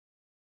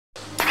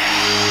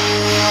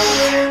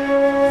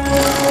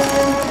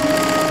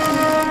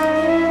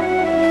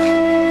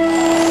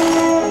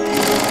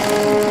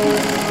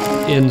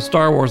In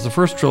Star Wars, the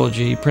first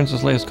trilogy,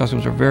 Princess Leia's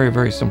costumes are very,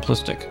 very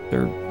simplistic.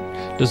 They're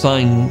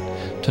designed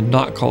to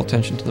not call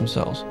attention to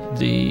themselves.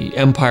 The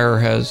Empire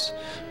has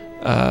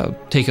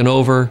taken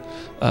over.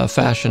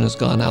 Fashion has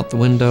gone out the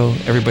window.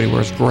 Everybody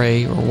wears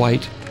gray or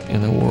white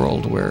in a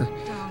world where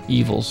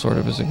evil sort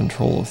of is in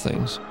control of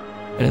things.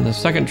 And in the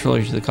second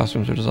trilogy, the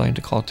costumes are designed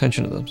to call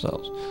attention to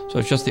themselves. So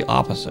it's just the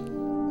opposite.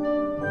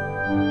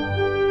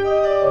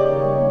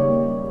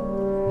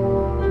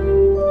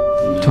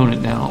 Tone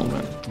it down a little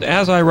bit.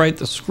 As I write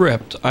the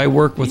script, I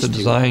work with a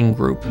design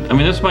group. I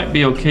mean, this might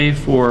be okay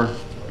for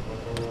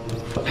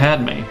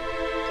Padme.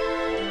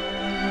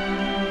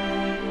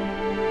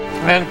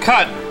 And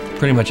cut.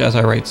 Pretty much as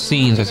I write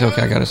scenes, I say,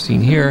 okay, I got a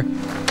scene here.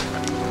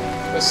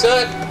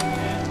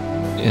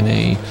 In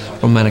a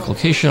romantic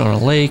location on a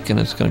lake, and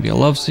it's going to be a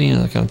love scene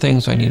and that kind of thing,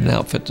 so I need an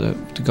outfit to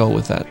go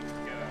with that.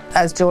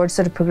 As George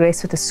sort of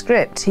progressed with the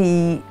script,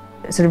 he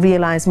sort of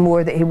realised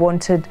more that he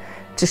wanted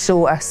to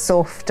show a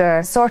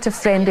softer, sort of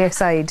friendlier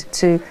side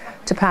to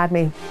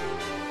Padme.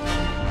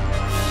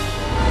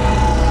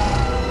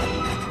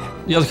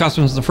 The other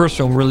costumes in the first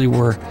film really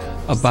were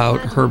about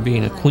her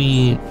being a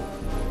queen.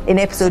 In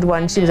episode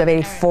 1, she was a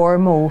very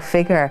formal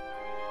figure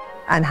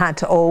and had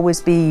to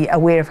always be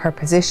aware of her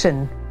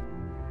position.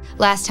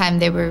 Last time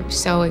they were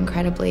so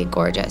incredibly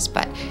gorgeous,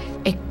 but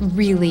it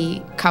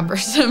really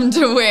cumbersome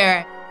to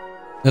wear.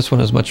 This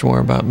one is much more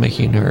about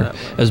making her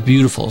as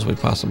beautiful as we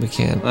possibly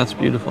can. That's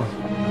beautiful.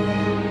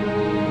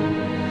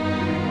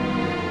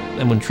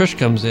 And when Trish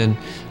comes in,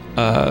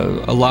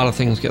 a lot of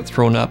things get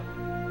thrown up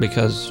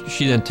because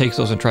she then takes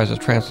those and tries to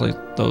translate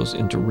those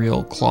into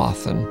real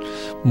cloth and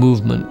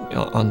movement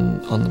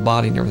on the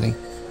body and everything.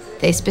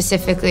 They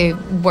specifically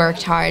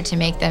worked hard to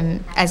make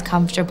them as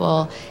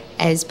comfortable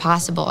as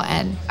possible,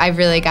 and I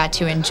really got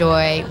to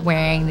enjoy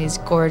wearing these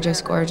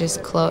gorgeous, gorgeous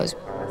clothes.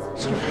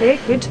 Very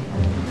good.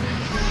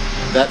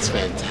 That's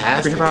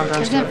fantastic.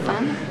 Isn't it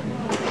fun?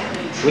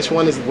 Which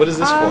one is, what is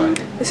this for?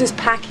 This is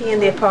packing in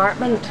the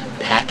apartment.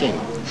 Packing.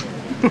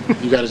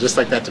 You got it just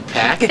like that to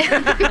pack?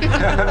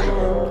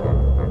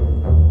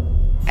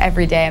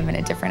 Every day I'm in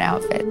a different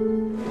outfit.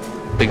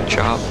 Big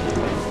job.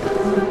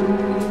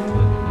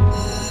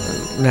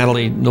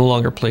 Natalie no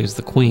longer plays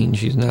the queen,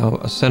 she's now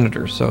a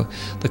senator, so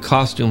the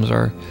costumes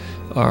are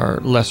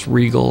less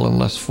regal and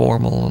less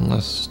formal and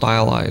less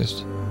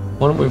stylized.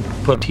 Why don't we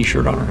put a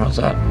t-shirt on her, how's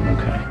that?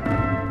 Okay.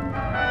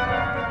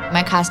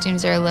 My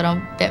costumes are a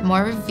little bit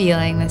more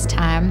revealing this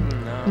time,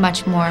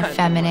 much more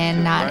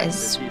feminine, not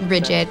as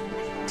rigid.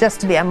 Just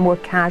to be a more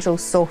casual,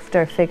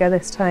 softer figure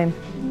this time.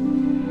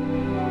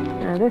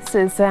 Now this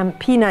is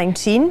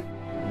P-19.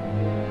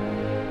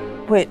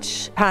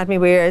 Which Padme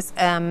wears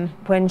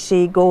when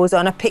she goes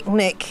on a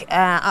picnic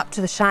up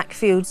to the shack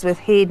fields with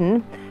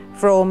Hayden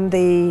from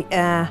the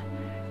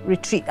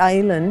retreat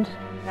island.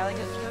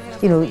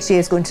 You know, she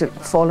is going to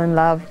fall in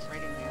love.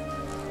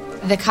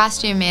 The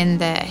costume in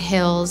the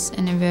hills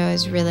in Nauvoo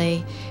is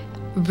really,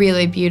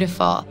 really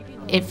beautiful.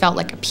 It felt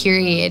like a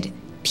period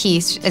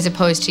piece as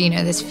opposed to, you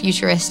know, this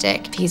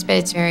futuristic piece, but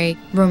it's very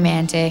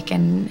romantic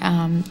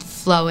and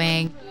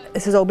flowing.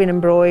 This has all been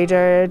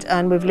embroidered,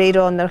 and we've laid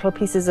on the little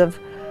pieces of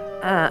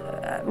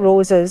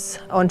roses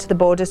onto the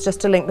bodice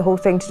just to link the whole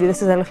thing to do.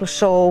 This is a little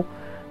shawl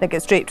that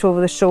gets draped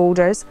over the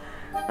shoulders,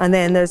 and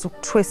then there's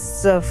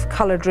twists of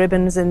coloured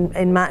ribbons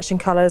in matching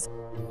colours.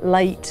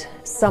 Light,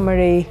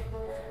 summery,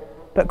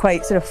 but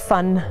quite sort of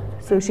fun,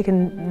 so she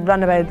can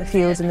run about the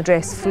fields and the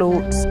dress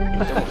floats.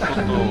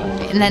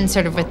 And then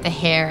sort of with the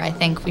hair, I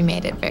think we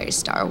made it very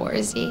Star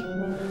Wars-y.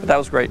 That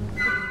was great.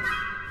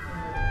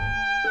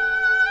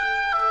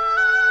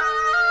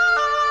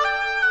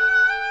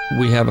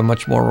 We have a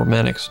much more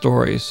romantic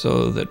story,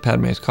 so that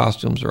Padme's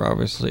costumes are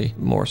obviously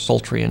more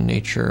sultry in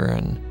nature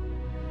and,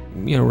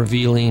 you know,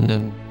 revealing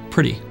and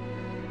pretty.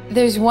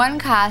 There's one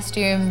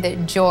costume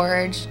that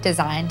George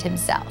designed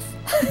himself.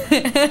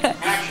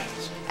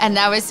 And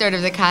that was sort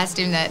of the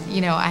costume that, you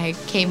know, I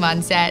came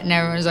on set and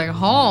everyone was like,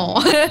 oh.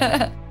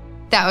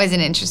 That was an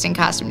interesting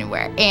costume to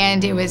wear.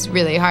 And it was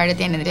really hard at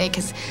the end of the day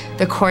because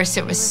the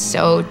corset was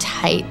so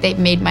tight. They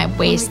made my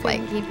waist like,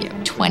 you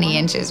know, 20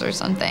 inches or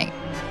something.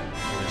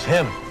 It's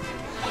him.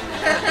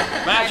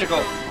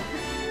 Magical.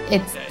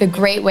 It's the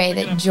great way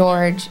that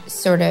George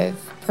sort of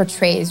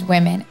portrays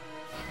women.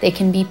 They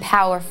can be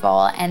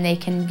powerful and they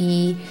can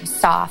be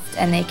soft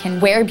and they can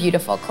wear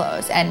beautiful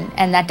clothes, and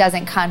that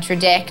doesn't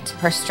contradict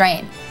her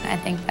strength. I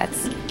think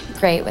that's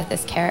great with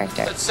this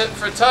character. Let's sit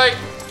for tight.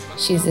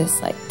 She's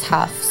this like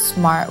tough,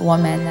 smart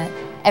woman that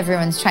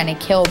everyone's trying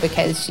to kill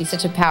because she's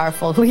such a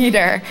powerful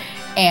leader,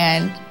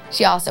 and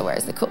she also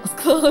wears the coolest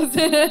clothes.